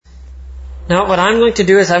Now what I'm going to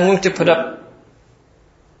do is I'm going to put up,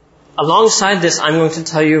 alongside this, I'm going to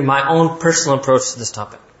tell you my own personal approach to this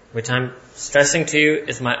topic, which I'm stressing to you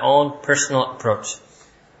is my own personal approach.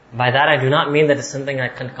 By that I do not mean that it's something I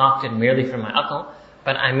concocted merely for my aql,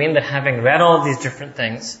 but I mean that having read all these different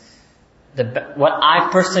things, what I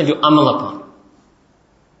personally do amal upon.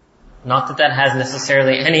 Not that that has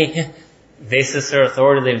necessarily any basis or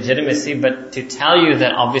authority or legitimacy, but to tell you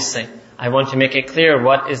that obviously I want to make it clear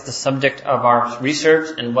what is the subject of our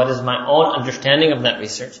research and what is my own understanding of that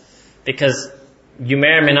research. Because you may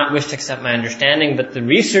or may not wish to accept my understanding, but the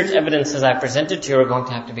research evidences I presented to you are going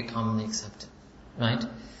to have to be commonly accepted. Right?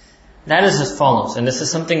 That is as follows, and this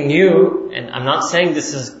is something new, and I'm not saying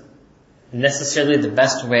this is necessarily the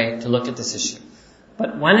best way to look at this issue.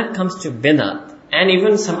 But when it comes to bid'ah, and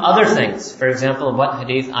even some other things, for example, what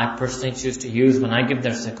hadith I personally choose to use when I give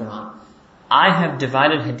Dars al-Quran, I have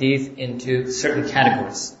divided hadith into certain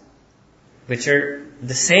categories, which are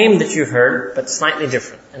the same that you've heard, but slightly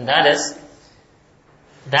different. And that is,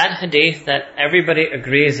 that hadith that everybody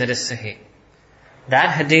agrees that is sahih. That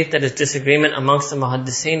hadith that is disagreement amongst the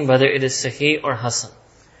muhaddiseen, whether it is sahih or hasan.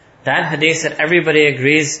 That hadith that everybody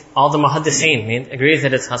agrees, all the muhaddiseen agrees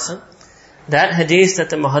that it's hasan. That hadith that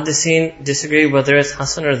the muhaddiseen disagree whether it's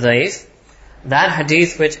hasan or dhaif. That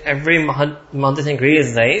hadith which every muhaddiseen agrees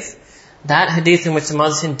is dhaif. That hadith in which the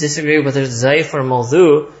muhaddiseen disagree whether it's dhaif or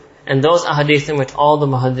mawdhu. And those ahadith in which all the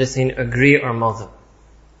muhaddiseen agree are mawdhu.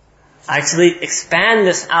 I actually expand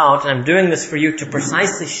this out, and I'm doing this for you to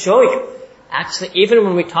precisely show you. Actually, even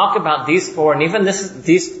when we talk about these four, and even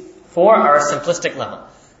these four are a simplistic level.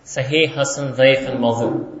 Sahih, Hasan, Dhaif, and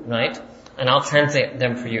Mawdhu, right? And I'll translate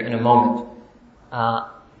them for you in a moment.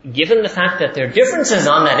 Given the fact that there are differences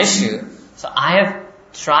on that issue, so I have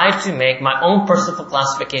tried to make my own personal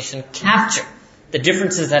classification capture the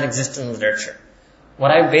differences that exist in the literature.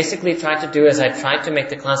 What I basically tried to do is I tried to make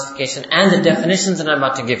the classification and the definitions that I'm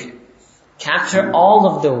about to give you capture all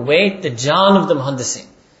of the weight, the jaan of the muhaddiseen.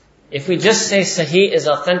 If we just say Sahih is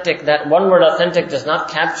authentic, that one word authentic does not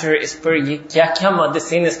capture is per kya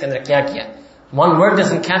muhaddiseen iske andar kya kiya. One word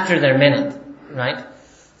doesn't capture their mehnat, right?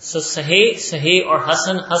 So Sahih or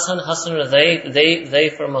Hasan or they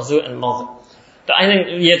for Mawdhu and Mawdhu. So I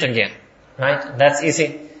think ye to gaya, right? That's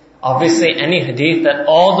easy. Obviously any hadith that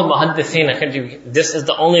all the muhaddiseen, this is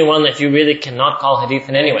the only one that you really cannot call hadith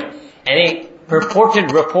in any way. Any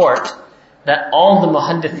purported report that all the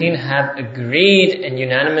muhaddithin have agreed and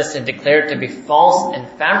unanimously declared to be false and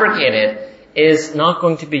fabricated is not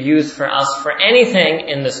going to be used for us for anything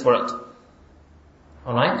in this world.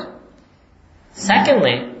 Alright?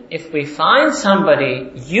 Secondly, if we find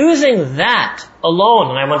somebody using that alone,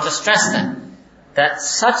 and I want to stress that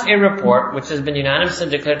such a report, which has been unanimously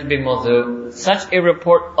declared to be mawdhu, such a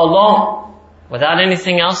report alone, without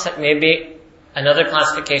anything else that may be another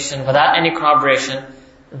classification, without any corroboration,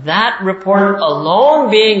 that report alone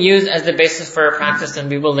being used as the basis for a practice, then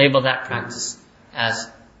we will label that practice as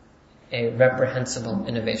a reprehensible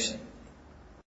innovation.